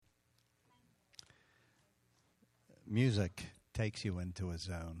music takes you into a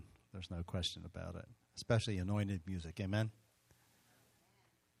zone. There's no question about it, especially anointed music. Amen?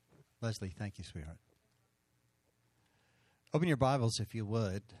 Leslie, thank you, sweetheart. Open your Bibles, if you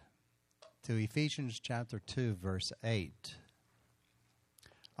would, to Ephesians chapter 2, verse 8.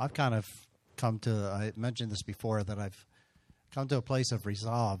 I've kind of I mentioned this before, that I've come to a place of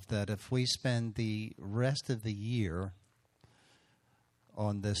resolve that if we spend the rest of the year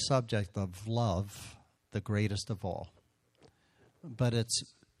on this subject of love, the greatest of all, but it's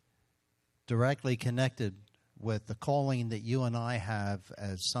directly connected with the calling that you and I have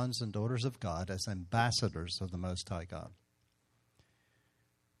as sons and daughters of God, as ambassadors of the Most High God.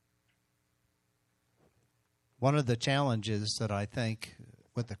 One of the challenges that I think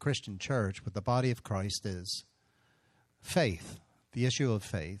with the Christian church, with the body of Christ, is faith, the issue of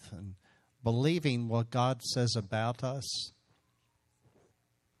faith, and believing what God says about us.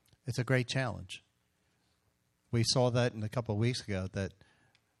 It's a great challenge. We saw that a couple of weeks ago, that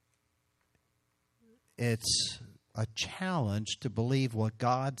it's a challenge to believe what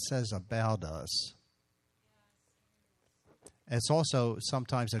God says about us. It's also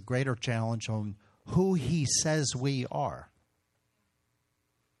sometimes a greater challenge on who He says we are.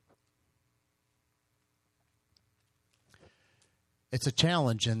 It's a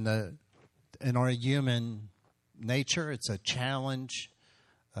challenge in our human nature. It's a challenge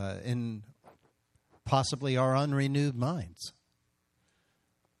in possibly our unrenewed minds.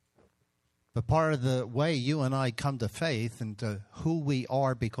 But part of the way you and I come to faith and to who we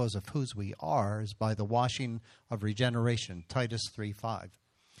are because of whose we are is by the washing of regeneration. Titus 3:5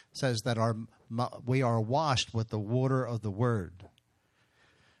 says that we are washed with the water of the Word.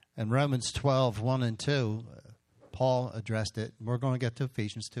 And Romans 12:1 and 2, Paul addressed it. We're going to get to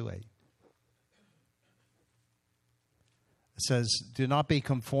Ephesians 2:8. It says, do not be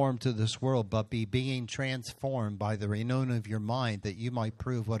conformed to this world, but be being transformed by the renewing of your mind, that you might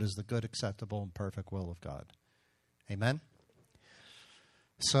prove what is the good, acceptable, and perfect will of God. Amen?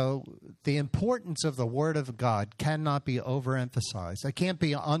 So the importance of the Word of God cannot be overemphasized. It can't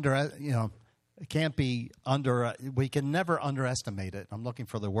be we can never underestimate it. I'm looking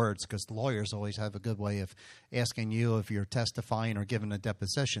for the words because the lawyers always have a good way of asking you if you're testifying or giving a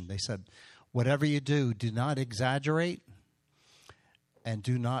deposition. They said, whatever you do, do not exaggerate and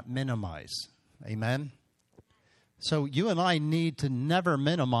do not minimize. Amen? So you and I need to never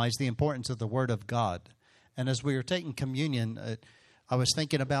minimize the importance of the Word of God. And as we were taking communion, I was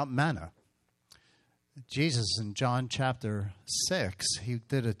thinking about manna. Jesus in John chapter 6, he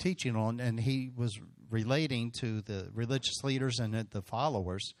did a teaching on, and he was relating to the religious leaders and the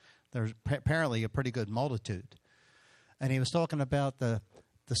followers. There's apparently a pretty good multitude. And he was talking about the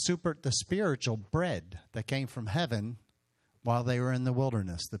spiritual bread that came from heaven while they were in the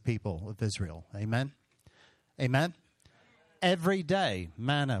wilderness, the people of Israel. Amen? Amen? Every day,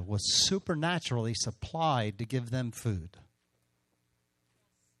 manna was supernaturally supplied to give them food.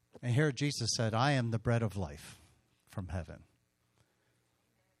 And here Jesus said, I am the bread of life from heaven.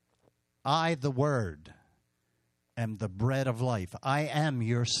 I, the Word, am the bread of life. I am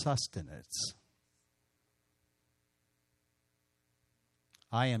your sustenance.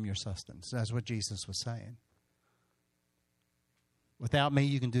 I am your sustenance. That's what Jesus was saying. Without me,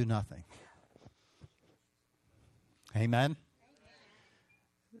 you can do nothing. Amen?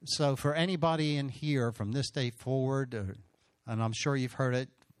 So for anybody in here from this day forward, and I'm sure you've heard it,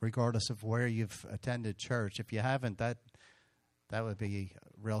 regardless of where you've attended church. If you haven't, that would be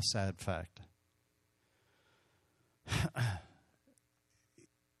a real sad fact.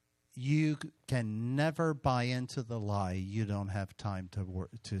 You can never buy into the lie you don't have time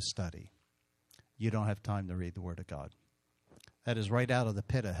to study. You don't have time to read the Word of God. That is right out of the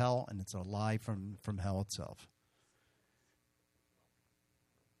pit of hell, and it's a lie from hell itself.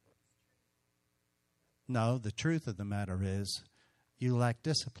 No, the truth of the matter is, you lack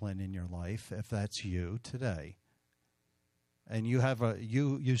discipline in your life, if that's you today. And you have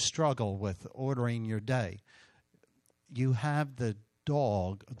you struggle with ordering your day. You have the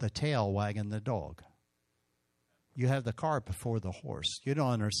tail wagging the dog. You have the cart before the horse. You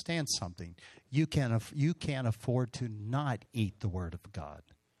don't understand something. You can't afford to not eat the Word of God.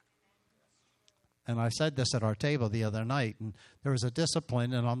 And I said this at our table the other night, and there was a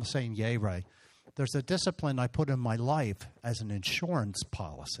discipline, and I'm saying, yay, Ray. There's a discipline I put in my life as an insurance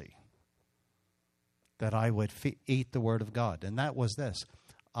policy that I would eat the Word of God. And that was this.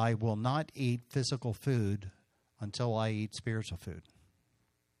 I will not eat physical food until I eat spiritual food.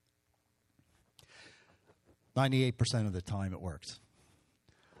 98% of the time it works.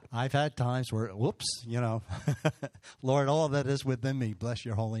 I've had times where, Lord, all that is within me, bless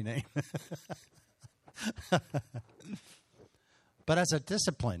your holy name. But as a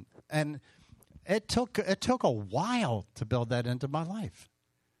discipline, and it took a while to build that into my life.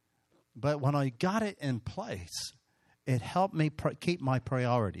 But when I got it in place, it helped me keep my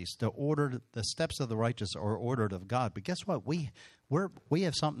priorities. The steps of the righteous are ordered of God. But guess what? We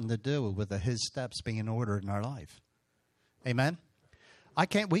have something to do with His steps being ordered in our life. Amen.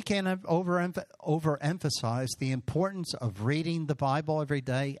 We can't overemphasize the importance of reading the Bible every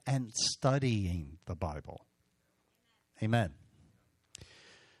day and studying the Bible. Amen.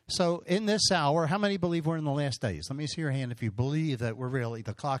 So in this hour, how many believe we're in the last days? Let me see your hand if you believe that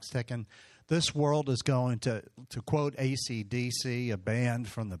the clock's ticking. This world is going to quote AC/DC, a band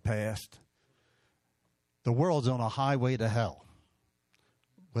from the past. The world's on a highway to hell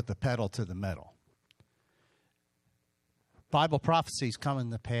with the pedal to the metal. Bible prophecies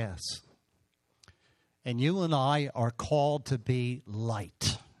coming to pass. And you and I are called to be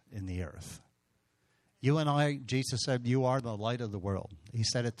light in the earth. You and I, Jesus said, you are the light of the world. He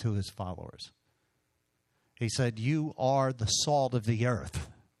said it to His followers. He said, you are the salt of the earth.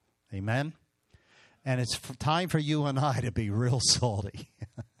 Amen? And it's time for you and I to be real salty.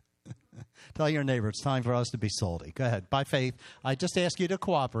 Tell your neighbor, it's time for us to be salty. Go ahead. By faith. I just ask you to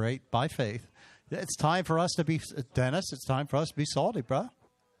cooperate. By faith. It's time for us to be, Dennis, it's time for us to be salty, bro.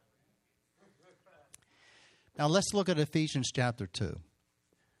 Now let's look at Ephesians chapter 2.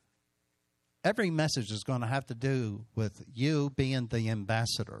 Every message is going to have to do with you being the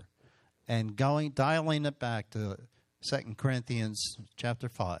ambassador and dialing it back to 2 Corinthians chapter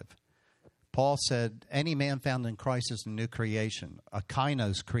 5. Paul said, any man found in Christ is a new creation, a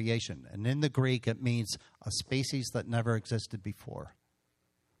kainos creation. And in the Greek, it means a species that never existed before.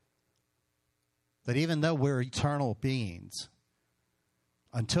 That even though we're eternal beings,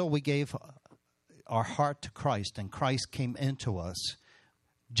 until we gave our heart to Christ and Christ came into us,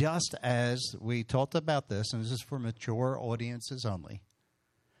 just as we talked about this, and this is for mature audiences only,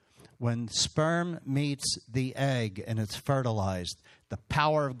 when sperm meets the egg and it's fertilized, the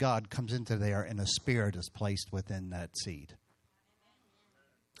power of God comes into there and a spirit is placed within that seed.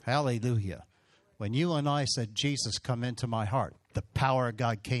 Hallelujah. When you and I said, Jesus, come into my heart, the power of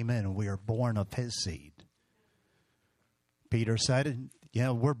God came in and we are born of His seed. Peter said,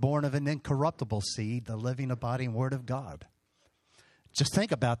 we're born of an incorruptible seed, the living, abiding Word of God. Just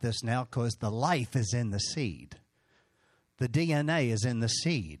think about this now, because the life is in the seed. The DNA is in the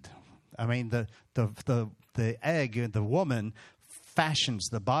seed. I mean, the egg, the woman fashions,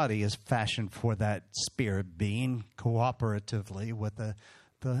 the body is fashioned for that spirit being cooperatively with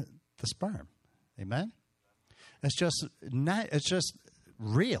the sperm. Amen? It's just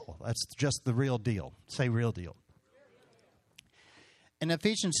real. That's just the real deal. Say real deal. In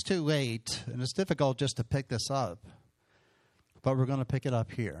Ephesians 2:8, and it's difficult just to pick this up, but we're going to pick it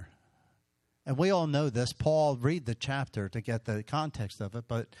up here. And we all know this. Paul, read the chapter to get the context of it,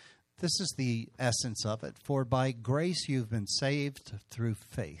 but this is the essence of it. For by grace you've been saved through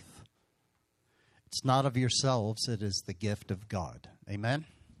faith. It's not of yourselves, it is the gift of God. Amen?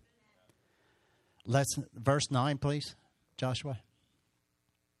 Verse 9, please, Joshua.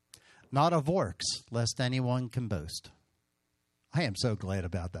 Not of works, lest anyone can boast. I am so glad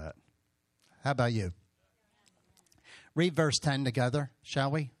about that. How about you? Read verse 10 together, shall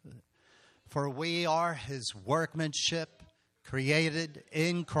we? For we are His workmanship, created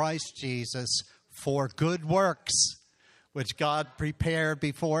in Christ Jesus for good works, which God prepared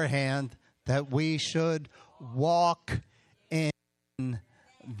beforehand that we should walk in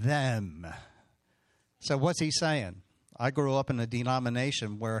them. So what's he saying? I grew up in a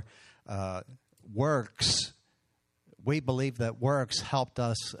denomination where we believe that works helped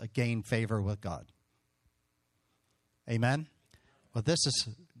us gain favor with God. Amen? Well, this is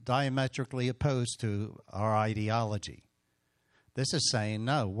diametrically opposed to our ideology. This is saying,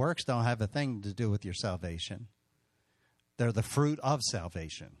 no, works don't have a thing to do with your salvation. They're the fruit of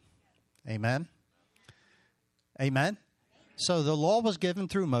salvation. Amen? Amen? So the law was given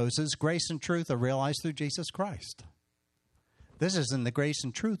through Moses. Grace and truth are realized through Jesus Christ. This is in the grace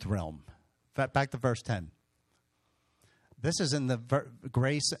and truth realm. Back to verse 10. This is in the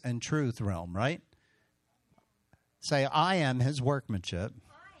grace and truth realm, right? Say, I am His workmanship,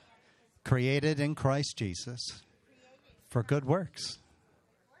 created in Christ Jesus for good works.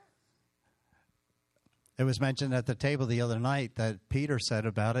 It was mentioned at the table the other night that Peter said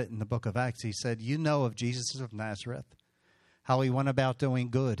about it in the book of Acts. He said, you know of Jesus of Nazareth, how He went about doing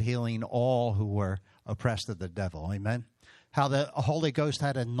good, healing all who were oppressed of the devil. Amen? How the Holy Ghost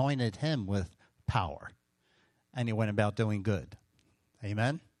had anointed Him with power, and He went about doing good.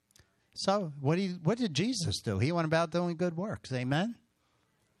 Amen? So what did Jesus do? He went about doing good works. Amen?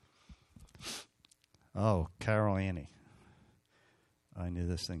 Oh, Carol Annie. I knew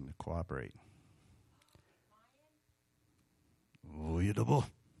this thing to cooperate. Readable.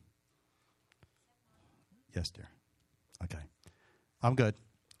 Yes, dear. Okay. I'm good.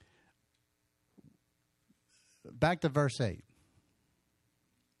 Back to verse 8.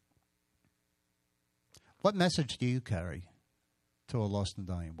 What message do you carry to a lost and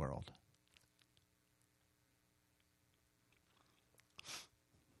dying world?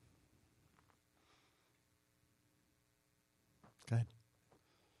 Good.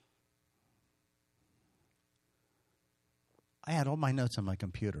 I had all my notes on my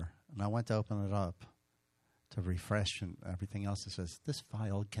computer, and I went to open it up to refresh and everything else. It says, this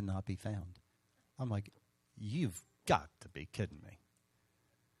file cannot be found. I'm like, you've got to be kidding me.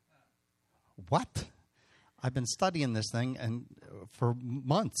 What? I've been studying this thing, and for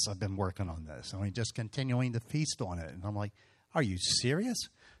months I've been working on this. I mean, just continuing to feast on it. And I'm like, are you serious?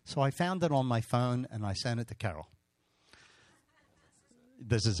 So I found it on my phone, and I sent it to Carol.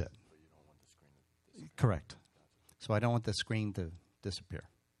 This is it. Correct. So I don't want the screen to disappear.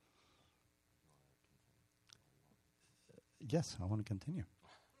 Yes, I want to continue.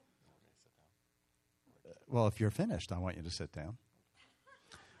 Well, if you're finished, I want you to sit down.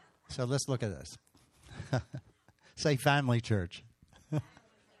 So let's look at this. Say family church.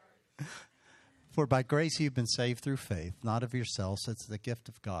 For by grace you've been saved through faith, not of yourselves. It's the gift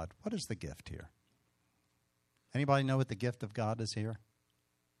of God. What is the gift here? Anybody know what the gift of God is here?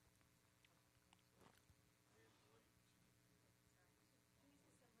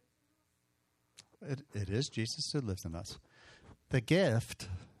 It is Jesus who lives in us. The gift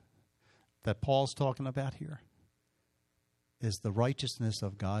that Paul's talking about here is the righteousness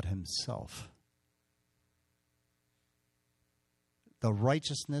of God himself. The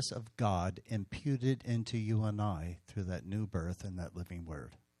righteousness of God imputed into you and I through that new birth and that living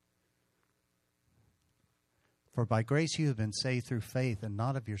word. For by grace you have been saved through faith and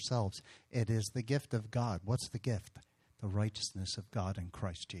not of yourselves. It is the gift of God. What's the gift? The righteousness of God in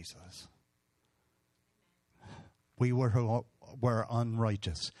Christ Jesus. We were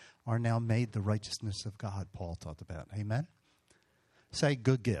unrighteous, are now made the righteousness of God, Paul talked about. Amen? Say,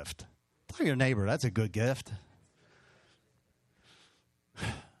 good gift. Tell your neighbor, that's a good gift.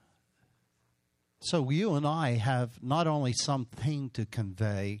 So you and I have not only something to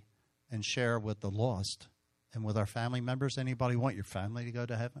convey and share with the lost and with our family members. Anybody want your family to go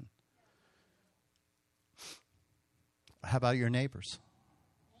to heaven? How about your neighbors?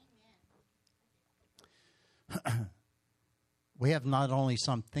 We have not only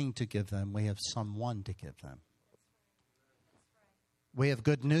something to give them, we have someone to give them. We have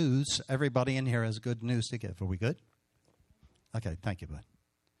good news. Everybody in here has good news to give. Are we good? Okay, thank you, bud.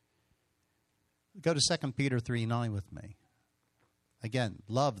 Go to 2 Peter 3:9 with me. Again,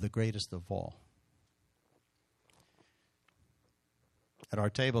 love the greatest of all. At our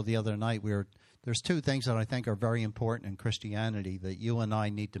table the other night, there's two things that I think are very important in Christianity that you and I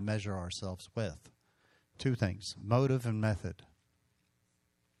need to measure ourselves with. Two things, motive and method.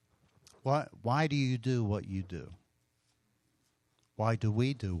 Why do you do what you do? Why do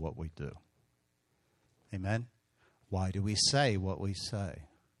we do what we do? Amen? Why do we say what we say?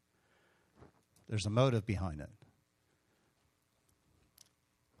 There's a motive behind it.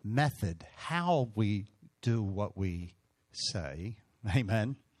 Method, how we do what we say.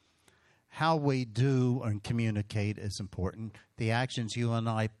 Amen? How we do and communicate is important. The actions you and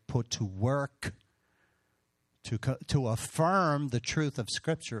I put to work to affirm the truth of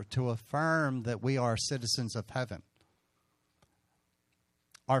Scripture, to affirm that we are citizens of heaven.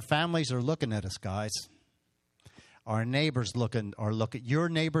 Our families are looking at us, guys. Our neighbors your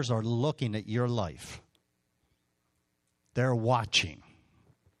neighbors are looking at your life. They're watching.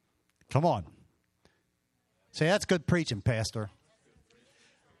 Come on. Say, that's good preaching, Pastor.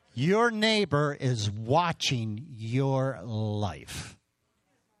 Your neighbor is watching your life.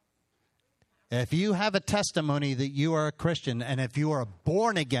 If you have a testimony that you are a Christian, and if you are a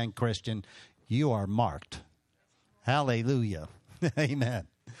born-again Christian, you are marked. Hallelujah. Amen.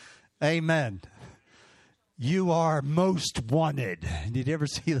 Amen. You are most wanted. Did you ever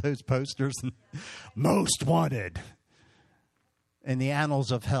see those posters? Most wanted. In the annals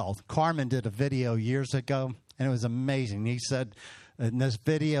of hell. Carmen did a video years ago, and it was amazing. He said in this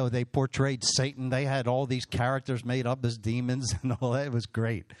video they portrayed Satan. They had all these characters made up as demons and all that. It was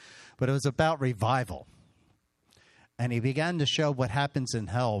great. But it was about revival. And he began to show what happens in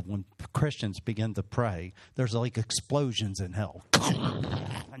hell when Christians begin to pray. There's like explosions in hell.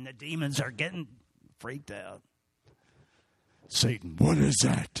 And the demons are getting freaked out. Satan, what is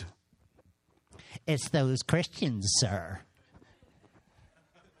that? It's those Christians, sir.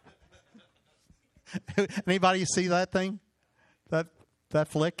 Anybody see that thing? That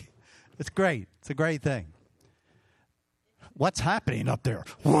flick? It's great. It's a great thing. What's happening up there?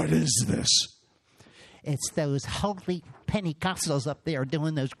 What is this? It's those holy Pentecostals up there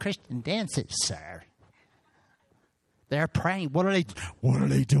doing those Christian dances, sir. They're praying. What are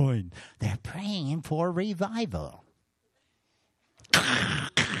they doing? They're praying for revival.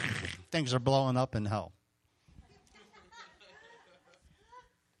 Things are blowing up in hell.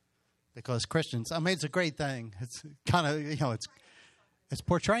 Because Christians, I mean, it's a great thing. It's kind of, it's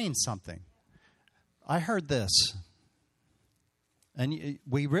portraying something. I heard this, and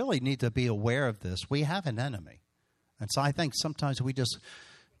we really need to be aware of this. We have an enemy. And so I think sometimes we just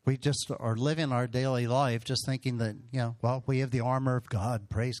are living our daily life just thinking that, we have the armor of God.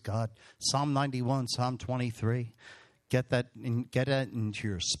 Praise God. Psalm 91, Psalm 23. Get that into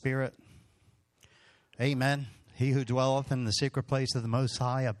your spirit. Amen. He who dwelleth in the secret place of the Most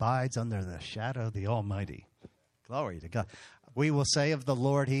High abides under the shadow of the Almighty. Glory to God. We will say of the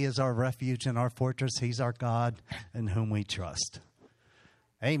Lord, He is our refuge and our fortress. He's our God in whom we trust.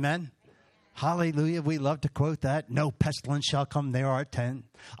 Amen. Hallelujah. We love to quote that. No pestilence shall come near our tent.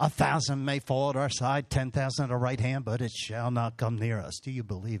 1,000 may fall at our side, 10,000 at our right hand, but it shall not come near us. Do you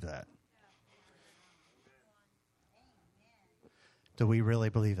believe that? Do we really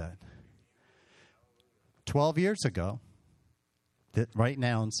believe that? 12 years ago, right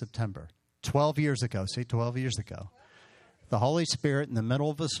now in September, 12 years ago, the Holy Spirit in the middle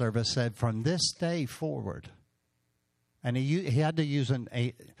of a service said, from this day forward, and he had to use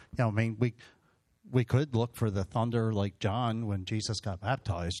we could look for the thunder like John when Jesus got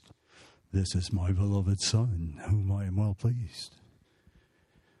baptized. This is my beloved Son, whom I am well pleased.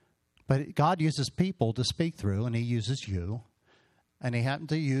 But God uses people to speak through, and He uses you. And He happened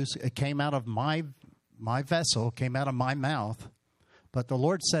to it came out of my vessel, came out of my mouth. But the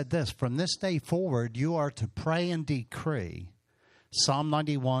Lord said this, from this day forward, you are to pray and decree Psalm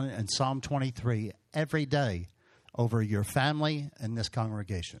 91 and Psalm 23 every day over your family and this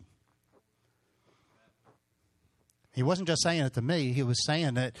congregation. He wasn't just saying it to me. He was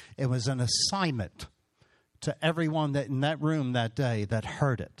saying that it was an assignment to everyone that in that room that day that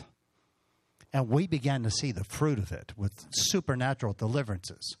heard it. And we began to see the fruit of it with supernatural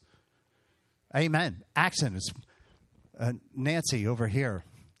deliverances. Amen. Accidents. Nancy over here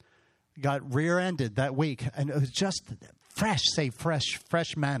got rear-ended that week, and it was just fresh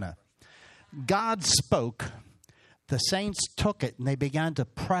manna. God spoke. The saints took it, and they began to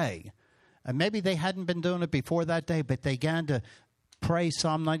pray. And maybe they hadn't been doing it before that day, but they began to pray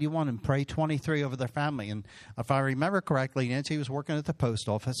Psalm 91 and pray 23 over their family. And if I remember correctly, Nancy was working at the post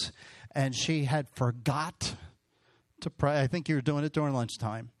office, and she had forgot to pray. I think you were doing it during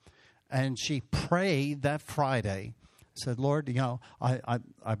lunchtime. And she prayed that Friday, said, Lord,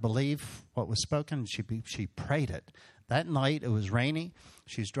 I believe what was spoken. She prayed it. That night, it was rainy.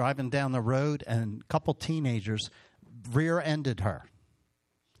 She's driving down the road, and a couple teenagers rear-ended her.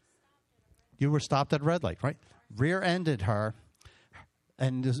 You were stopped at a red light, right? Rear-ended her,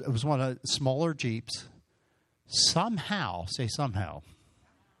 and it was one of the smaller Jeeps. Somehow,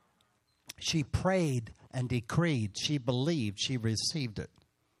 she prayed and decreed. She believed. She received it.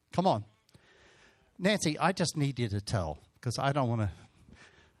 Come on. Nancy, I just need you to tell, because I don't want to.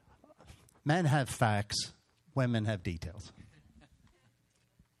 Men have facts. Women have details.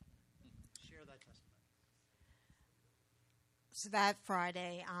 Share that testimony. So that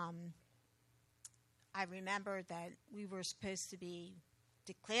Friday, I remember that we were supposed to be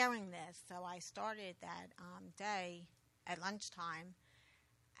declaring this, so I started that day at lunchtime,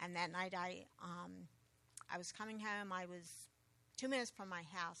 and that night I was coming home. I was 2 minutes from my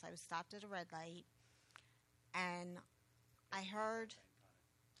house. I was stopped at a red light, and I heard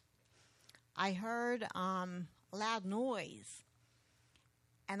a loud noise,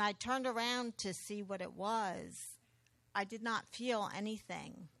 and I turned around to see what it was. I did not feel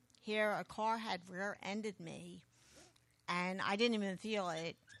anything. Here, a car had rear-ended me, and I didn't even feel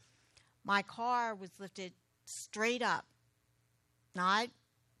it. My car was lifted straight up, not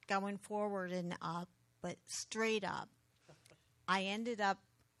going forward and up, but straight up. I ended up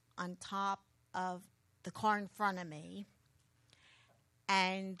on top of the car in front of me,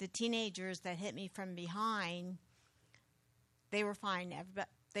 and the teenagers that hit me from behind, they were fine.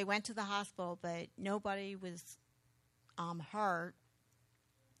 They went to the hospital, but nobody was hurt.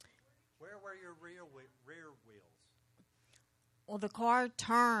 Where were your rear wheels? Well, the car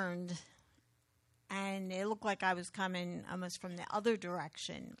turned, and it looked like I was coming almost from the other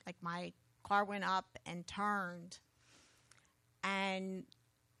direction. Like my car went up and turned. And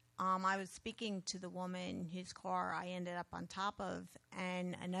I was speaking to the woman whose car I ended up on top of.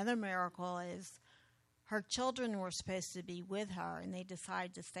 And another miracle is her children were supposed to be with her, and they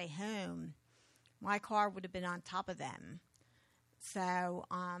decided to stay home, my car would have been on top of them. So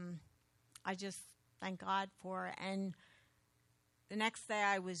I just thank God for it. And the next day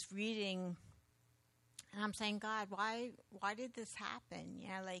I was reading, and I'm saying, God, why did this happen? You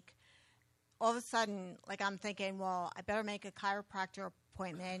know, like, all of a sudden, like, I'm thinking, well, I better make a chiropractor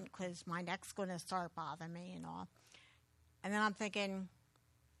appointment because my neck's going to start bothering me and all. And then I'm thinking,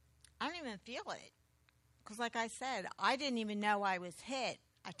 I don't even feel it. Because like I said, I didn't even know I was hit.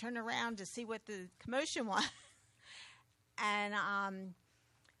 I turned around to see what the commotion was. And,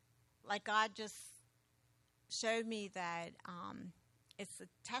 like, God just showed me that it's a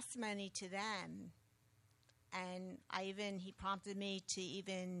testimony to them. And he prompted me to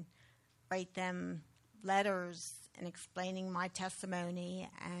even write them letters and explaining my testimony.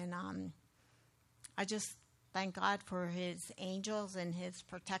 And I just thank God for his angels and his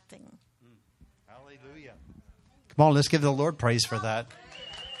protecting. Hallelujah. Come on, let's give the Lord praise for that.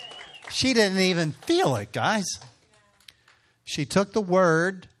 She didn't even feel it, guys. She took the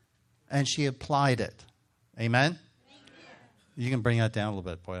word and she applied it. Amen? You can bring that down a little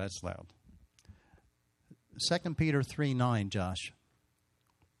bit. Boy, that's loud. 2 Peter 3:9, Josh.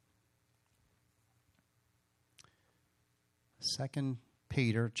 2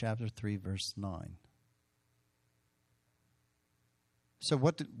 Peter chapter 3, verse 9. So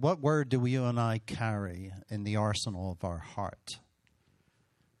what word do you and I carry in the arsenal of our heart?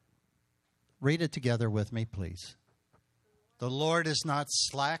 Read it together with me, please. The Lord is not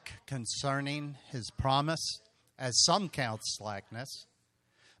slack concerning his promise, as some count slackness,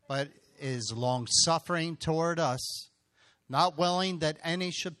 but is long-suffering toward us, not willing that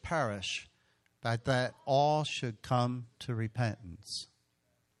any should perish, but that all should come to repentance.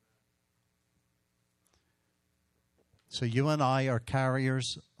 So you and I are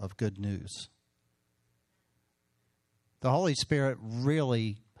carriers of good news. The Holy Spirit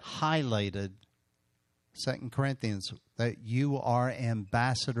really highlighted 2 Corinthians that you are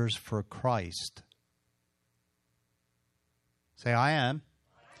ambassadors for Christ. Say, I am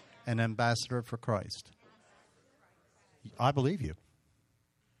an ambassador for Christ. I believe you.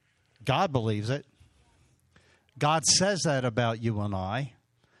 God believes it. God says that about you and I.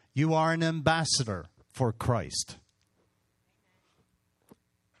 You are an ambassador for Christ.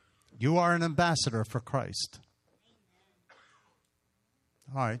 You are an ambassador for Christ.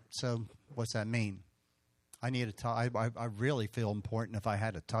 All right, so what's that mean? I really feel important if I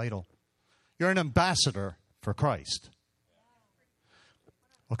had a title. You're an ambassador for Christ.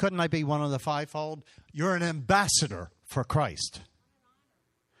 Well, couldn't I be one of the fivefold? You're an ambassador for Christ.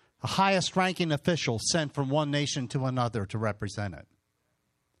 The highest ranking official sent from one nation to another to represent it.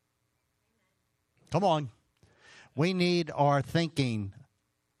 Come on. We need our thinking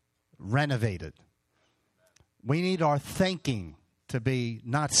renovated. We need our thinking to be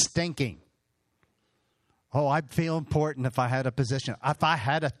not stinking. Oh, I'd feel important if I had a position. If I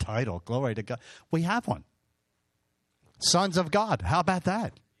had a title, glory to God. We have one. Sons of God. How about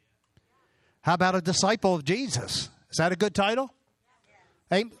that? How about a disciple of Jesus? Is that a good title?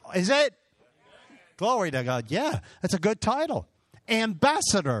 Hey, is it? Glory to God. Yeah, it's a good title.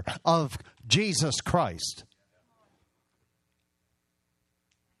 Ambassador of Jesus Christ.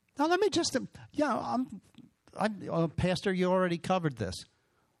 Now, let me just, Pastor, you already covered this.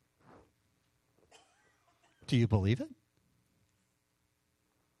 Do you believe it?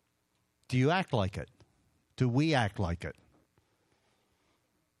 Do you act like it? Do we act like it?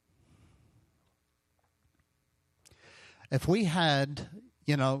 If we had,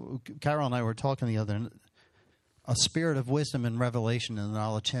 Carol and I were talking the other night, a spirit of wisdom and revelation and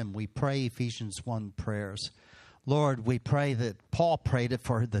knowledge him, we pray Ephesians 1 prayers. Lord, we pray that Paul prayed it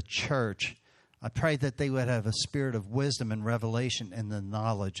for the church. I pray that they would have a spirit of wisdom and revelation and the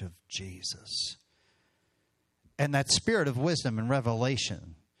knowledge of Jesus. And that spirit of wisdom and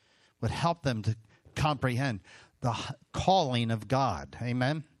revelation would help them to comprehend the calling of God.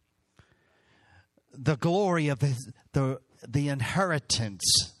 Amen? The glory of the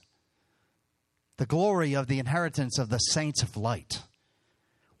inheritance. The glory of the inheritance of the saints of light.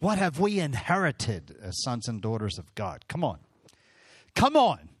 What have we inherited as sons and daughters of God? Come on. Come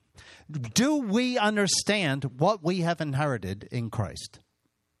on. Do we understand what we have inherited in Christ?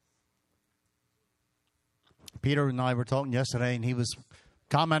 Peter and I were talking yesterday, and he was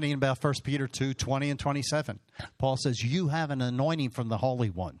commenting about 1 Peter 2, 20 and 27. Paul says, you have an anointing from the Holy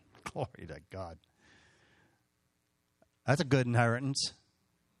One. Glory to God. That's a good inheritance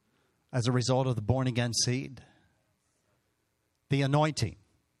as a result of the born-again seed. The anointing.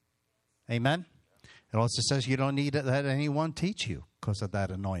 Amen? It also says you don't need to let anyone teach you because of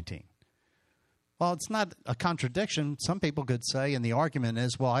that anointing. Well, it's not a contradiction. Some people could say, and the argument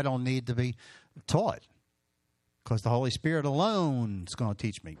is, well, I don't need to be taught because the Holy Spirit alone is going to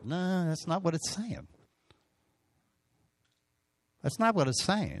teach me. No, that's not what it's saying. That's not what it's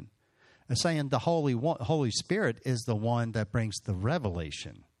saying. It's saying the Holy Spirit is the one that brings the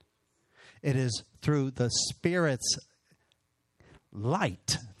revelation. It is through the Spirit's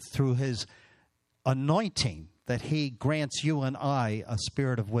light, through his anointing, that he grants you and I a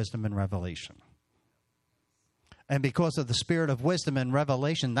spirit of wisdom and revelation. And because of the spirit of wisdom and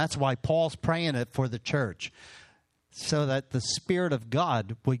revelation, that's why Paul's praying it for the church, so that the Spirit of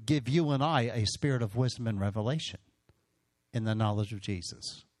God would give you and I a spirit of wisdom and revelation in the knowledge of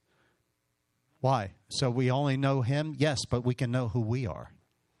Jesus. Why? So we only know him? Yes, but we can know who we are.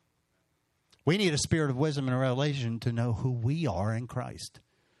 We need a spirit of wisdom and revelation to know who we are in Christ.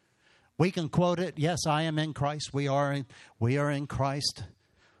 We can quote it, yes, I am in Christ, we are in Christ.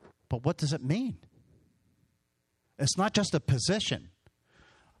 But what does it mean? It's not just a position.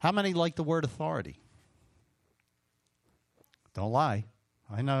 How many like the word authority? Don't lie.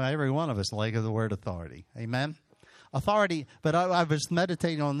 I know every one of us like the word authority. Amen? Authority, but I was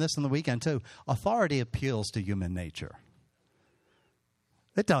meditating on this on the weekend too. Authority appeals to human nature.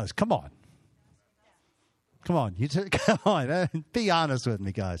 It does. Come on. Come on. Come on. Be honest with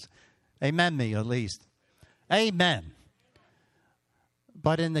me, guys. Amen me, at least. Amen.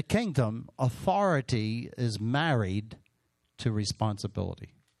 But in the kingdom, authority is married to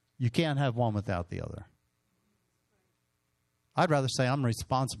responsibility. You can't have one without the other. I'd rather say I'm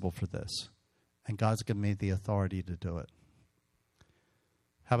responsible for this, and God's given me the authority to do it.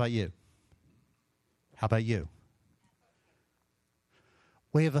 How about you? How about you?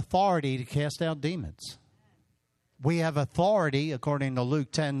 We have authority to cast out demons. We have authority, according to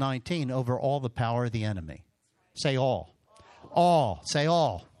Luke 10:19, over all the power of the enemy. Say all. All. Say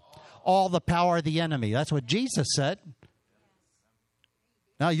all. All the power of the enemy. That's what Jesus said.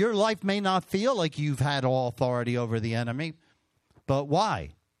 Now, your life may not feel like you've had all authority over the enemy, but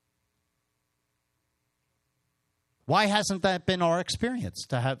why? Why hasn't that been our experience?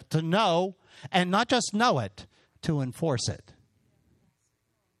 To know, and not just know it, to enforce it.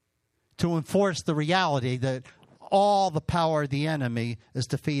 To enforce the reality that all the power of the enemy is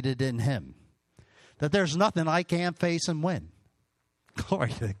defeated in him. That there's nothing I can't face and win.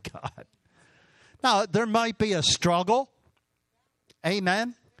 Glory to God. Now, there might be a struggle,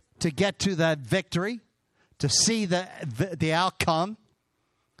 amen, to get to that victory, to see the outcome.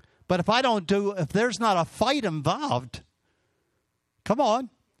 But if there's not a fight involved, come on,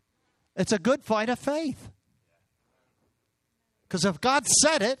 it's a good fight of faith. Because if God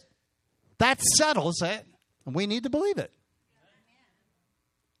said it, that settles it, and we need to believe it.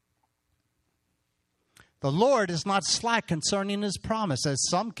 The Lord is not slack concerning his promise, as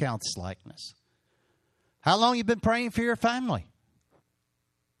some count slackness. How long have you been praying for your family?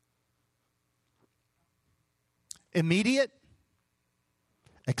 Immediate?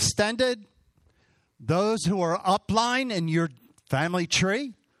 Extended? Those who are upline in your family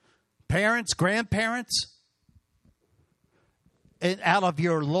tree? Parents, grandparents? And out of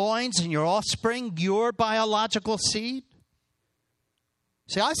your loins and your offspring, your biological seed?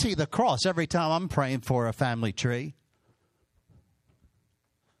 See, I see the cross every time I'm praying for a family tree.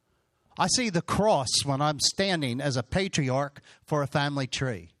 I see the cross when I'm standing as a patriarch for a family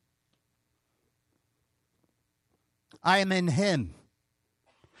tree. I am in him.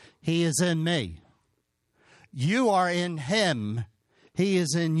 He is in me. You are in him. He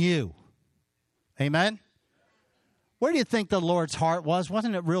is in you. Amen? Where do you think the Lord's heart was?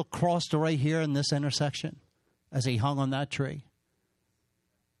 Wasn't it real close to right here in this intersection as he hung on that tree?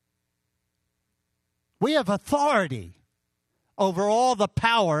 We have authority over all the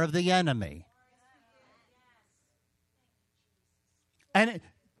power of the enemy. And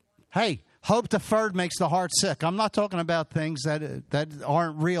hey, hope deferred makes the heart sick. I'm not talking about things that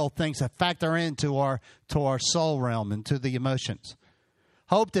aren't real things that factor into our soul realm and to the emotions.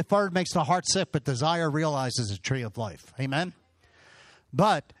 Hope deferred makes the heart sick, but desire realizes a tree of life. Amen?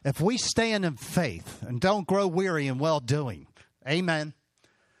 But if we stand in faith and don't grow weary in well-doing, amen,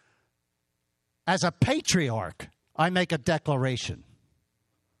 as a patriarch, I make a declaration.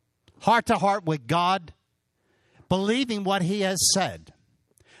 Heart to heart with God, believing what he has said.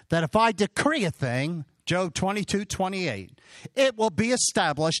 That if I decree a thing, Job 22:28, it will be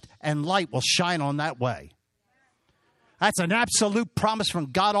established and light will shine on that way. That's an absolute promise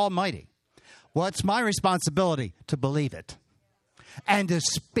from God Almighty. Well, it's my responsibility to believe it and to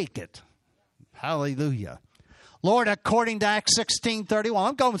speak it. Hallelujah. Lord, according to Acts 16:31,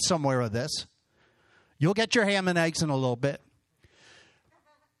 I'm going somewhere with this. You'll get your ham and eggs in a little bit.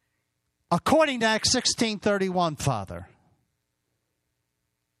 According to Acts 16:31, Father,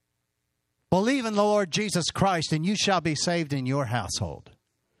 believe in the Lord Jesus Christ and you shall be saved in your household.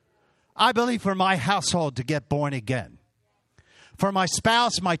 I believe for my household to get born again. For my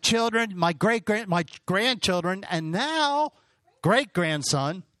spouse, my children, my grandchildren, and now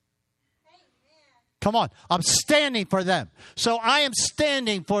great-grandson. Come on, I'm standing for them. So I am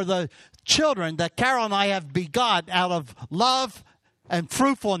standing for the children that Carol and I have begot out of love and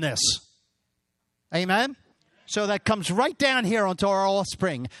fruitfulness. Amen? So that comes right down here onto our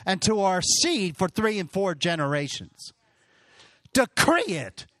offspring and to our seed for 3 and 4 generations. Decree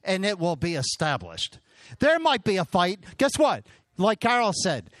it, and it will be established. There might be a fight. Guess what? Like Carol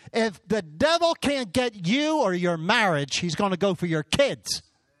said, if the devil can't get you or your marriage, he's going to go for your kids.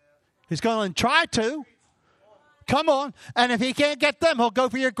 He's going to try to. Come on. And if he can't get them, he'll go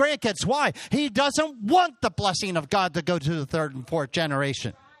for your grandkids. Why? He doesn't want the blessing of God to go to the 3rd and 4th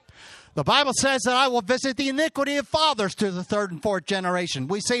generation. The Bible says that I will visit the iniquity of fathers to the 3rd and 4th generation.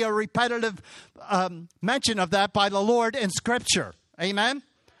 We see a repetitive mention of that by the Lord in Scripture. Amen?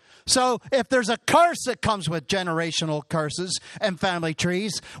 So if there's a curse that comes with generational curses and family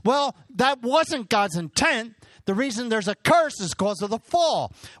trees, well, that wasn't God's intent. The reason there's a curse is because of the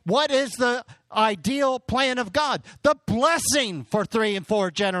fall. What is the ideal plan of God? The blessing for 3 and 4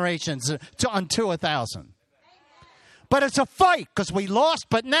 generations unto 1,000. But it's a fight because we lost.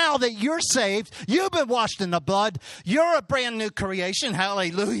 But now that you're saved, you've been washed in the blood. You're a brand new creation.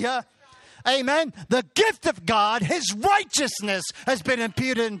 Hallelujah. Amen. The gift of God, His righteousness has been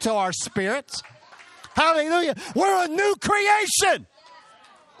imputed into our spirits. Hallelujah. We're a new creation.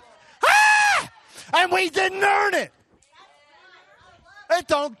 Ah! And we didn't earn it. It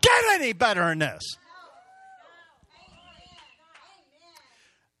don't get any better than this.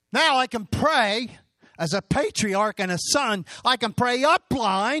 Now I can pray as a patriarch and a son. I can pray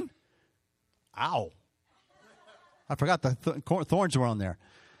upline. Ow. I forgot the thorns were on there.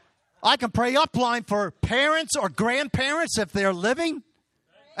 I can pray upline for parents or grandparents if they're living.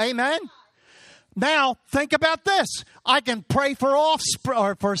 Amen. Now, think about this. I can pray for offspring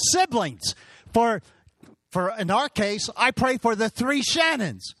or for siblings. For in our case, I pray for the 3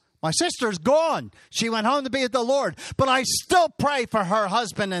 Shannons. My sister's gone. She went home to be with the Lord. But I still pray for her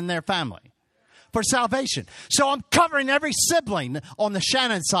husband and their family for salvation. So I'm covering every sibling on the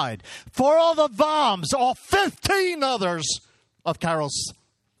Shannon side. For all the Voms, all 15 others of Carol's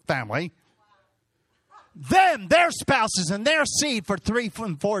family. Them, their spouses, and their seed for 3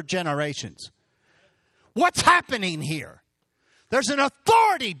 and 4 generations. What's happening here? There's an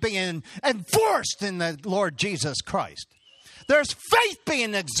authority being enforced in the Lord Jesus Christ. There's faith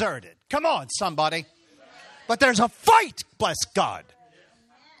being exerted. Come on, somebody. But there's a fight, bless God.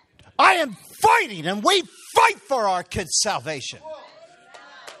 I am fighting, and we fight for our kids' salvation.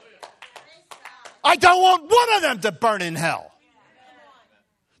 I don't want one of them to burn in hell.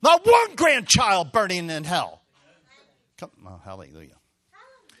 Not one grandchild burning in hell. Hallelujah.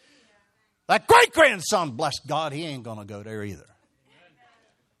 That great-grandson, bless God, he ain't going to go there either.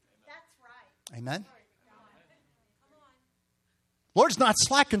 Amen. Lord's not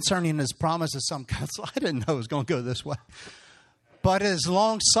slack concerning His promise of some counsel. I didn't know it was going to go this way. But is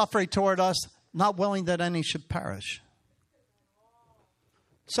long suffering toward us, not willing that any should perish.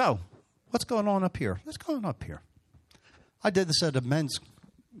 So, what's going on up here? What's going on up here? I did this at a men's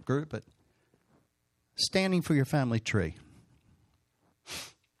group, but standing for your family tree.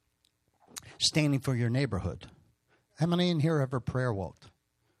 Standing for your neighborhood. How many in here ever prayer walked?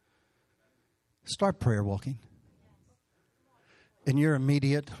 Start prayer walking. In your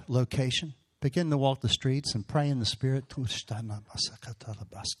immediate location, begin to walk the streets and pray in the Spirit.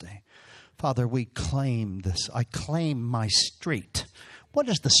 Father, we claim this. I claim my street. What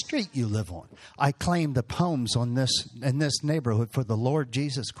is the street you live on? I claim the homes in this neighborhood for the Lord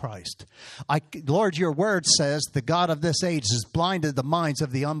Jesus Christ. Lord, your word says the God of this age has blinded the minds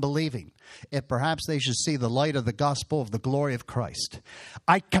of the unbelieving, if perhaps they should see the light of the gospel of the glory of Christ.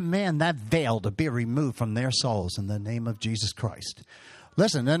 I command that veil to be removed from their souls in the name of Jesus Christ.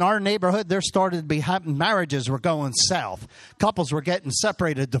 Listen, in our neighborhood, there started to be marriages were going south. Couples were getting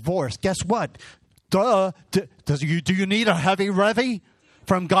separated, divorced. Guess what? Do you need a heavy revy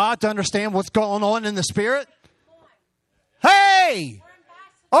from God to understand what's going on in the Spirit? Hey!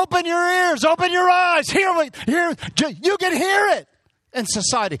 Open your ears, open your eyes. You can hear it in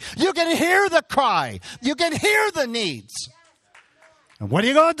society. You can hear the cry. You can hear the needs. And what are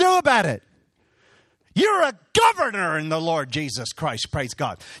you going to do about it? You're a governor in the Lord Jesus Christ. Praise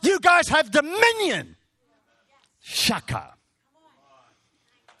God. You guys have dominion. Shaka.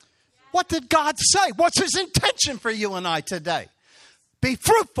 What did God say? What's His intention for you and I today? Be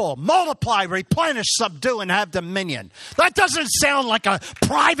fruitful, multiply, replenish, subdue, and have dominion. That doesn't sound like a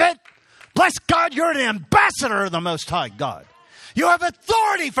private. Bless God, you're the ambassador of the Most High God. You have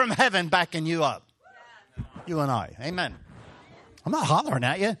authority from heaven backing you up. You and I. Amen. I'm not hollering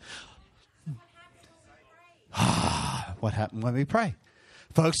at you. What happened when we pray?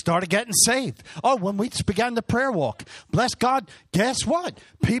 Folks started getting saved. Oh, when we began the prayer walk, bless God, guess what?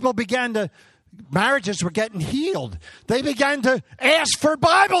 Marriages were getting healed. They began to ask for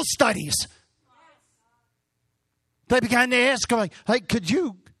Bible studies. They began to ask, like, hey,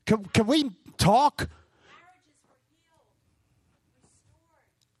 can we talk?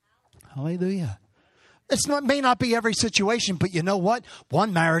 Hallelujah. May not be every situation, but you know what?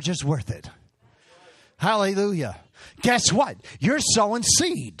 One marriage is worth it. Hallelujah. Guess what? You're sowing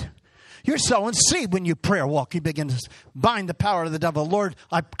seed. You're sowing seed when you prayer walk. You begin to bind the power of the devil. Lord,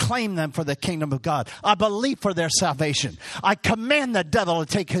 I claim them for the kingdom of God. I believe for their salvation. I command the devil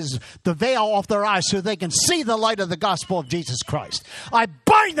to take the veil off their eyes so they can see the light of the gospel of Jesus Christ. I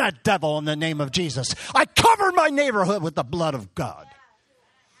bind that devil in the name of Jesus. I cover my neighborhood with the blood of God.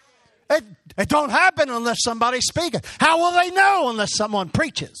 It don't happen unless somebody's speaking. How will they know unless someone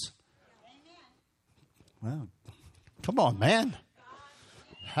preaches? Well, come on, man.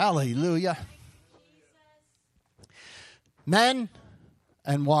 Hallelujah. Men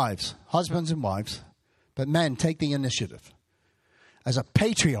and wives, husbands and wives, but men, take the initiative. As a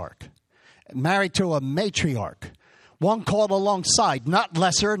patriarch, married to a matriarch, one called alongside, not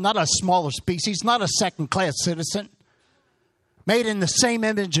lesser, not a smaller species, not a second-class citizen, made in the same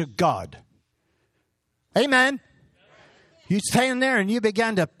image of God. Amen. You stand there and you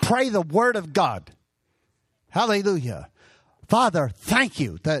begin to pray the word of God. Hallelujah. Father, thank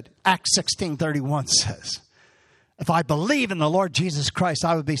you that Acts 16:31 says, if I believe in the Lord Jesus Christ,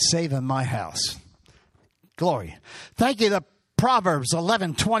 I would be saved in my house. Glory. Thank you that Proverbs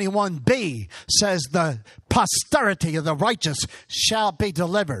 11:21b says the posterity of the righteous shall be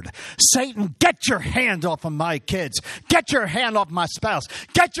delivered. Satan, get your hand off of my kids. Get your hand off my spouse.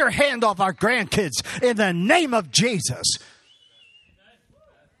 Get your hand off our grandkids in the name of Jesus.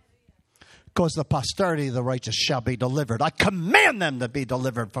 Because the posterity of the righteous shall be delivered. I command them to be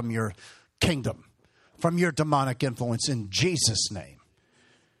delivered from your kingdom, from your demonic influence in Jesus' name.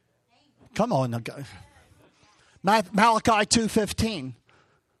 Come on. Malachi 2:15.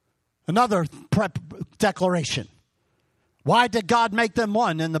 Another declaration. Why did God make them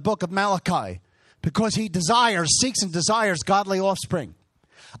one in the book of Malachi? Because he seeks and desires godly offspring.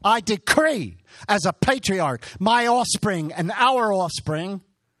 I decree as a patriarch, my offspring and our offspring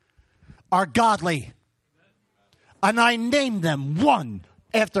are godly. And I name them one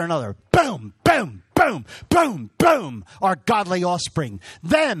after another. Boom, boom, boom, boom, boom. Our godly offspring.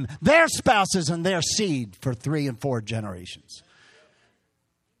 Them, their spouses, and their seed for 3 and 4 generations.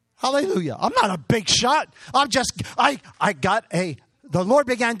 Hallelujah. I'm not a big shot. The Lord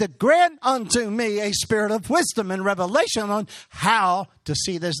began to grant unto me a spirit of wisdom and revelation on how to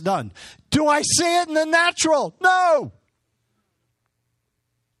see this done. Do I see it in the natural? No.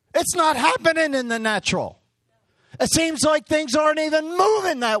 It's not happening in the natural. It seems like things aren't even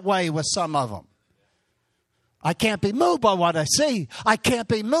moving that way with some of them. I can't be moved by what I see. I can't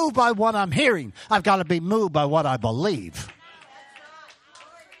be moved by what I'm hearing. I've got to be moved by what I believe.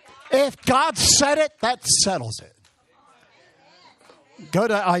 If God said it, that settles it. Go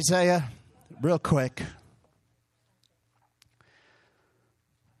to Isaiah real quick.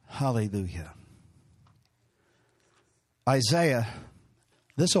 Hallelujah. Isaiah.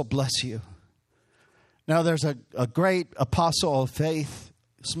 This will bless you. Now, there's a great apostle of faith,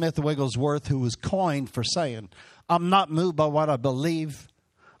 Smith Wigglesworth, who was coined for saying, I'm not moved by what I believe.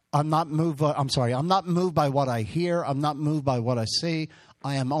 I'm not moved by what I hear. I'm not moved by what I see.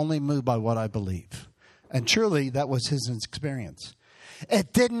 I am only moved by what I believe. And truly, that was his experience.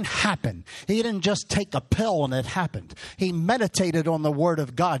 It didn't happen. He didn't just take a pill and it happened. He meditated on the word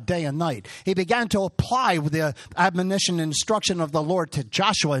of God day and night. He began to apply the admonition and instruction of the Lord to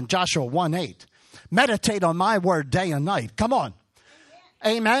Joshua in Joshua 1:8. Meditate on my word day and night. Come on.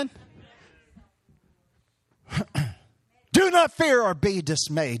 Amen. Do not fear or be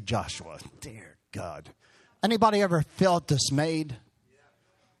dismayed, Joshua. Dear God. Anybody ever felt dismayed?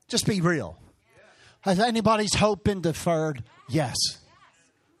 Just be real. Has anybody's hope been deferred? Yes.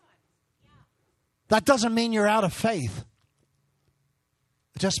 That doesn't mean you're out of faith.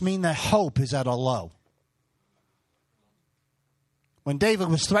 It just means that hope is at a low. When David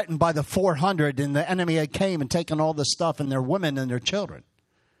was threatened by the 400 and the enemy had came and taken all the stuff and their women and their children,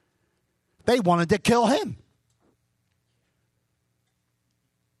 they wanted to kill him.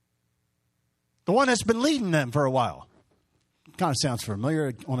 The one that's been leading them for a while. Kind of sounds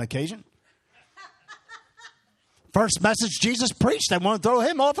familiar on occasion. First message Jesus preached, they want to throw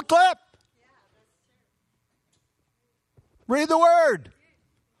him off a cliff. Read the word.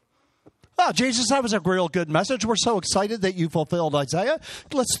 Oh, Jesus, that was a real good message. We're so excited that you fulfilled Isaiah.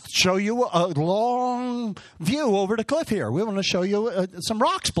 Let's show you a long view over the cliff here. We want to show you some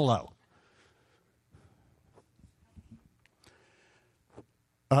rocks below.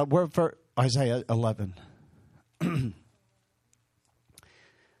 We're for Isaiah 11.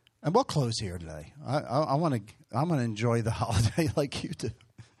 And we'll close here today. I want to enjoy the holiday like you do.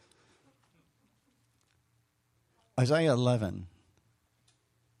 Isaiah 11.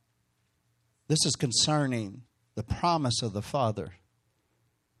 This is concerning the promise of the Father,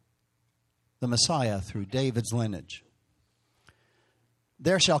 the Messiah through David's lineage.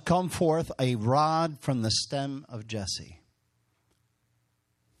 There shall come forth a rod from the stem of Jesse,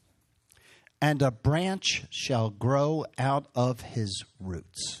 and a branch shall grow out of his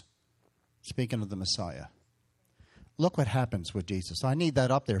roots. Speaking of the Messiah. Look what happens with Jesus. I need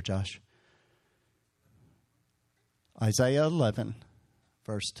that up there, Josh. Isaiah 11,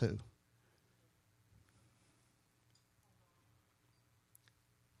 verse 2.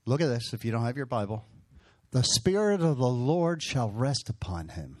 Look at this if you don't have your Bible. The Spirit of the Lord shall rest upon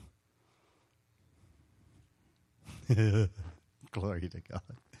him. Glory to God.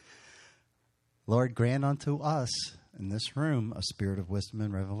 Lord, grant unto us in this room a spirit of wisdom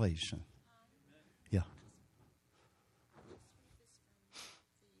and revelation. Yeah.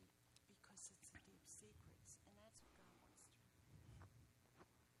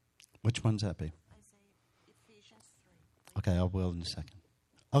 Which one's that be? Ephesians 3. Okay, I will in a second.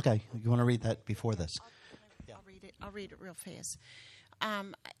 Okay, you want to read that before this? I'll read it real fast.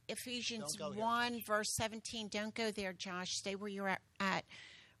 Ephesians 1, verse 17. Don't go there, Josh. Stay where you're at.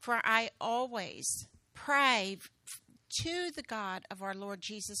 For I always pray to the God of our Lord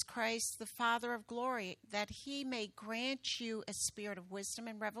Jesus Christ, the Father of glory, that he may grant you a spirit of wisdom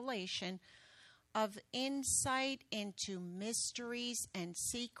and revelation, of insight into mysteries and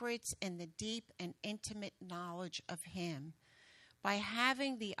secrets and the deep and intimate knowledge of him, by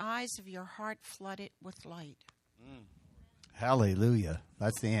having the eyes of your heart flooded with light. Hallelujah.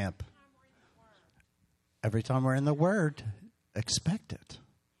 That's the amp. Every time we're in the Word, expect it.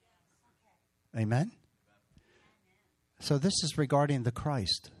 Amen? So this is regarding the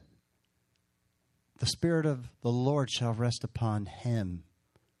Christ. The Spirit of the Lord shall rest upon him,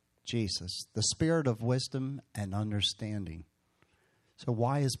 Jesus, the Spirit of wisdom and understanding. So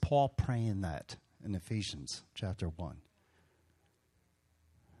why is Paul praying that in Ephesians chapter 1?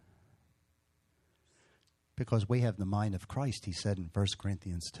 Because we have the mind of Christ, he said in 1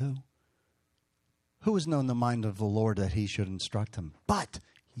 Corinthians 2. Who has known the mind of the Lord that he should instruct him? But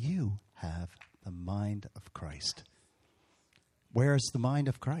you have the mind of Christ. Where is the mind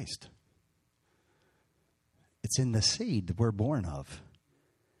of Christ? It's in the seed we're born of.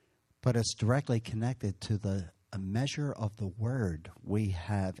 But it's directly connected to a measure of the word we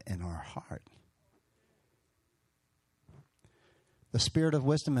have in our heart. The spirit of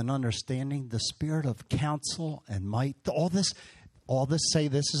wisdom and understanding, the spirit of counsel and might. All this say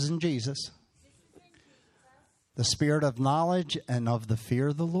this is in Jesus. The spirit of knowledge and of the fear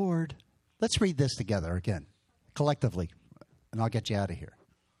of the Lord. Let's read this together again, collectively, and I'll get you out of here.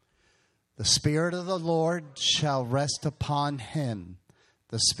 The Spirit of the Lord shall rest upon him.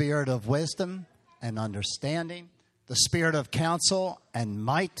 The spirit of wisdom and understanding, the spirit of counsel and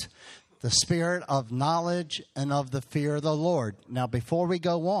might, the spirit of knowledge and of the fear of the Lord. Now, before we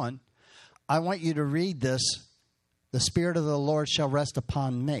go on, I want you to read this. The Spirit of the Lord shall rest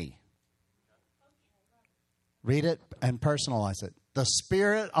upon me. Read it and personalize it. The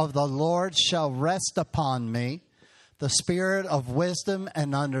Spirit of the Lord shall rest upon me. The spirit of wisdom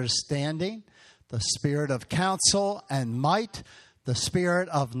and understanding, the spirit of counsel and might, the spirit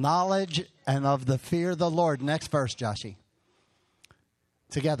of knowledge and of the fear of the Lord. Next verse, Joshie.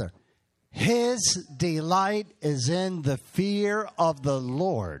 Together. His delight is in the fear of the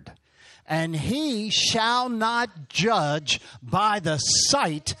Lord, and he shall not judge by the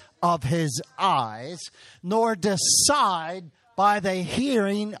sight of his eyes, nor decide by the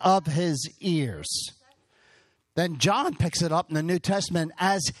hearing of his ears. Then John picks it up in the New Testament.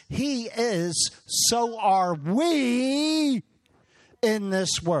 As he is, so are we in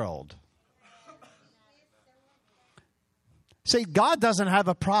this world. See, God doesn't have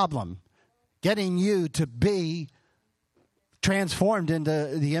a problem getting you to be transformed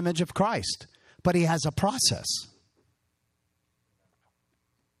into the image of Christ, but he has a process.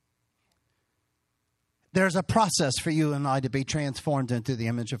 There's a process for you and I to be transformed into the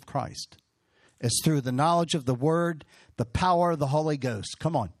image of Christ. It's through the knowledge of the Word, the power of the Holy Ghost.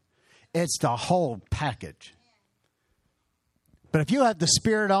 Come on. It's the whole package. But if you have the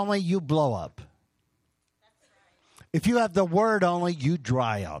Spirit only, you blow up. If you have the Word only, you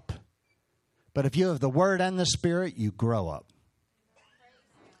dry up. But if you have the Word and the Spirit, you grow up.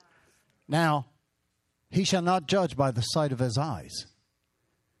 Now, he shall not judge by the sight of his eyes.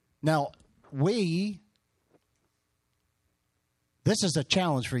 Now, this is a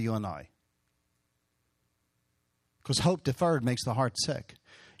challenge for you and I. Because hope deferred makes the heart sick.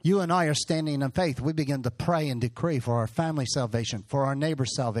 You and I are standing in faith. We begin to pray and decree for our family salvation, for our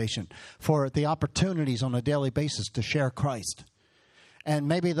neighbor's salvation, for the opportunities on a daily basis to share Christ. And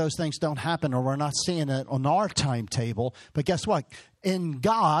maybe those things don't happen or we're not seeing it on our timetable. But guess what? In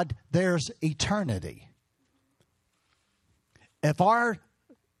God, there's eternity. If our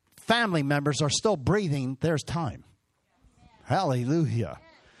family members are still breathing, there's time. Hallelujah.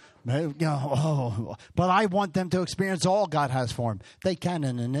 But I want them to experience all God has for them. They can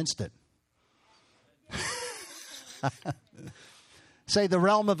in an instant. Say the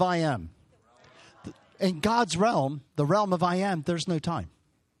realm of I am. In God's realm, the realm of I am, there's no time.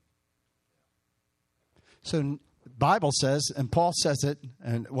 So the Bible says, and Paul says it,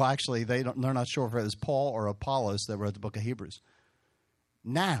 and well, actually, they're not sure if it was Paul or Apollos that wrote the book of Hebrews.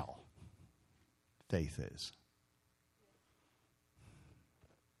 Now, faith is.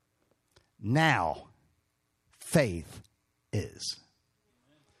 Now, faith is.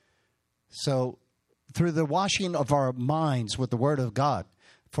 So, through the washing of our minds with the Word of God,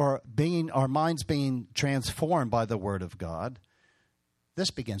 for our minds being transformed by the Word of God,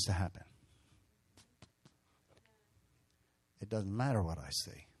 this begins to happen. It doesn't matter what I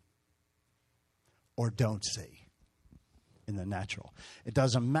see or don't see in the natural. It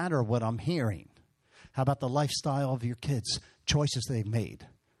doesn't matter what I'm hearing. How about the lifestyle of your kids, choices they've made,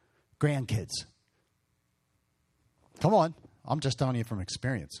 grandkids? Come on, I'm just telling you from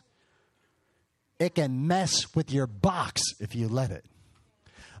experience. It can mess with your box if you let it.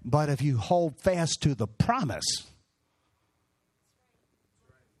 But if you hold fast to the promise,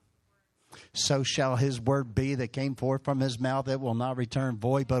 so shall his word be that came forth from his mouth. It will not return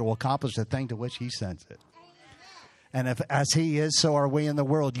void, but it will accomplish the thing to which he sends it. And if as he is, so are we in the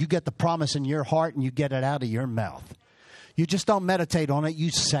world. You get the promise in your heart and you get it out of your mouth. You just don't meditate on it. You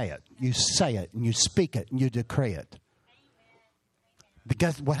say it. You say it and you speak it and you decree it.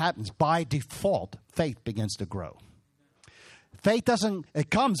 Because what happens? By default, faith begins to grow. Faith it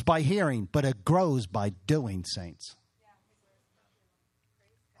comes by hearing, but it grows by doing, saints.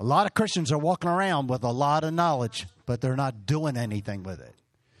 A lot of Christians are walking around with a lot of knowledge, but they're not doing anything with it.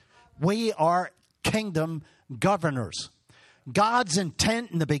 We are kingdom governors. God's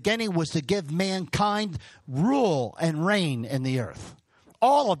intent in the beginning was to give mankind rule and reign in the earth.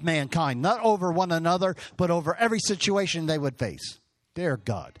 All of mankind, not over one another, but over every situation they would face. Dear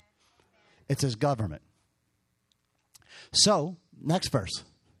God, it's his government. So, next verse.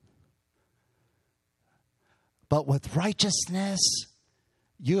 But with righteousness,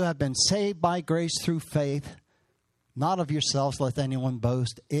 you have been saved by grace through faith, not of yourselves, let anyone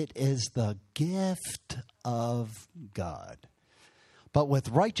boast. It is the gift of God. But with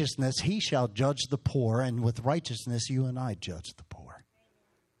righteousness, he shall judge the poor, and with righteousness, you and I judge the poor.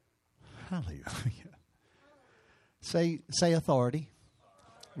 Hallelujah. Say authority,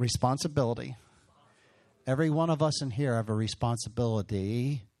 responsibility. Every one of us in here have a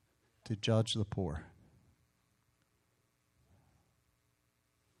responsibility to judge the poor.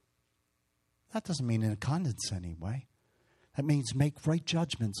 That doesn't mean in a condescending way. That means make right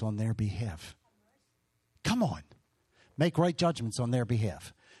judgments on their behalf. Come on. Make right judgments on their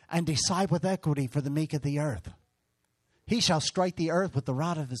behalf. And decide with equity for the meek of the earth. He shall strike the earth with the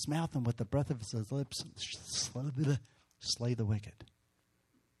rod of his mouth and with the breath of his lips slay the wicked.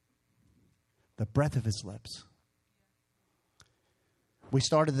 The breath of his lips. We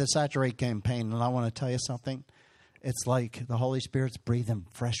started the Saturate campaign, and I want to tell you something. It's like the Holy Spirit's breathing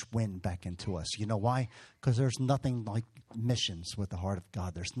fresh wind back into us. You know why? Because there's nothing like missions with the heart of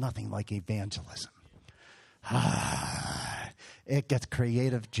God. There's nothing like evangelism. It gets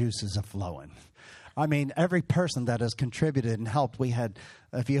creative juices a-flowing. I mean, every person that has contributed and helped,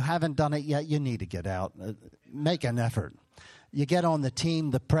 if you haven't done it yet, you need to get out. Make an effort. You get on the team,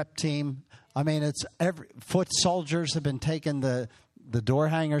 the prep team. I mean, foot soldiers have been taking the door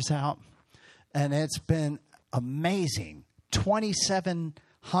hangers out, and it's been amazing.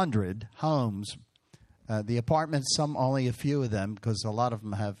 2,700 homes. The apartments, some only a few of them, because a lot of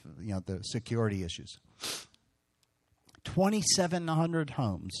them have the security issues. 2,700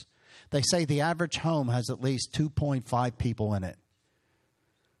 homes. They say the average home has at least 2.5 people in it.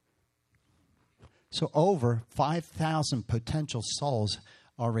 So over 5,000 potential souls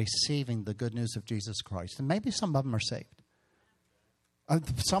are receiving the good news of Jesus Christ. And maybe some of them are saved.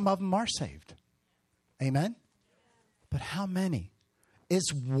 Some of them are saved. Amen? But how many?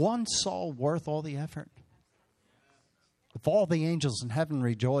 Is one soul worth all the effort? If all the angels in heaven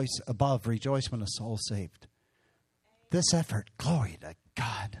rejoice when a soul is saved. This effort, glory to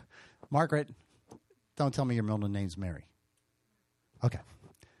God. Margaret, don't tell me your middle name's Mary. Okay.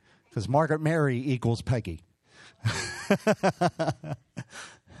 Because Margaret Mary equals Peggy.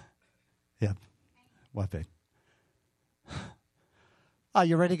 Yeah. What, babe? Oh,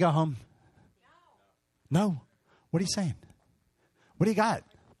 you ready to go home? No. What are you saying? What do you got?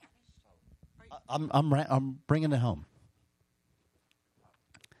 I'm bringing it home.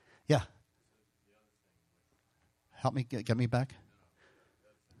 Yeah. Help me get me back.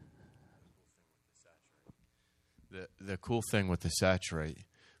 The cool thing with the Saturate,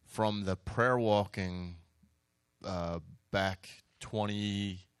 from the prayer walking back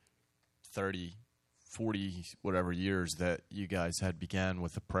 20, 30, 40, whatever years that you guys had began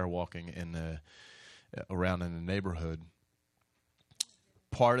with the prayer walking around in the neighborhood,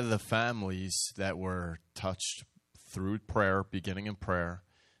 part of the families that were touched through prayer, beginning in prayer,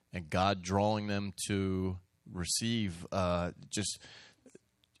 and God drawing them to receive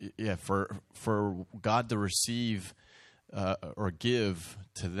for God to receive or give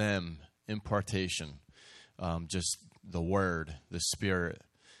to them impartation, just the Word, the Spirit.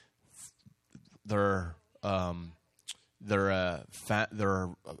 Their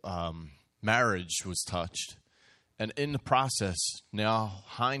marriage was touched, and in the process, now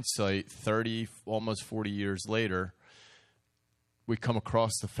hindsight, 30, almost 40 years later, we come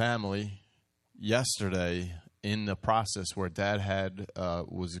across the family yesterday in the process where Dad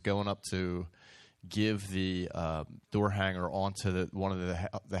was going up to give the door hanger onto one of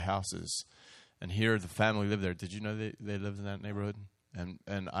the houses, and here the family lived there. Did you know they lived in that neighborhood?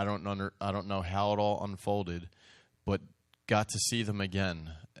 And I don't know how it all unfolded, but got to see them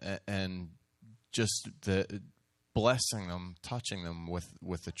again, and just the blessing them, touching them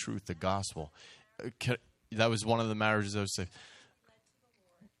with the truth, the gospel. That was one of the marriages I was saying.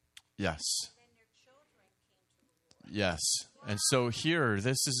 Yes. Yes. And so here,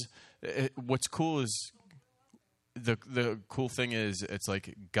 this is what's cool is the cool thing is it's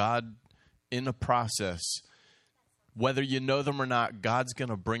like God in the process, whether you know them or not, God's going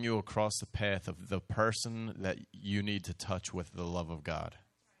to bring you across the path of the person that you need to touch with the love of God.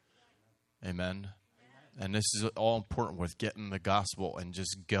 Amen. And this is all important with getting the gospel and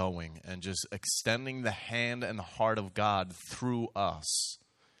just going and just extending the hand and the heart of God through us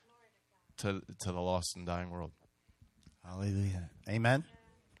to the lost and dying world. Hallelujah. Amen.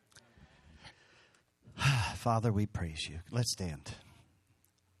 Father, we praise you. Let's stand.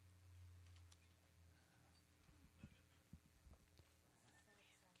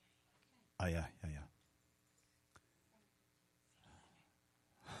 Oh, yeah.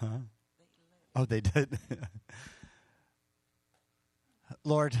 Huh? Oh, they did.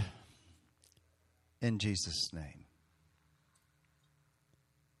 Lord, in Jesus' name,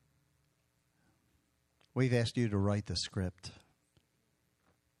 we've asked you to write the script.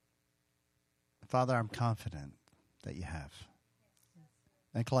 Father, I'm confident that you have.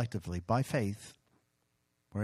 And collectively, by faith,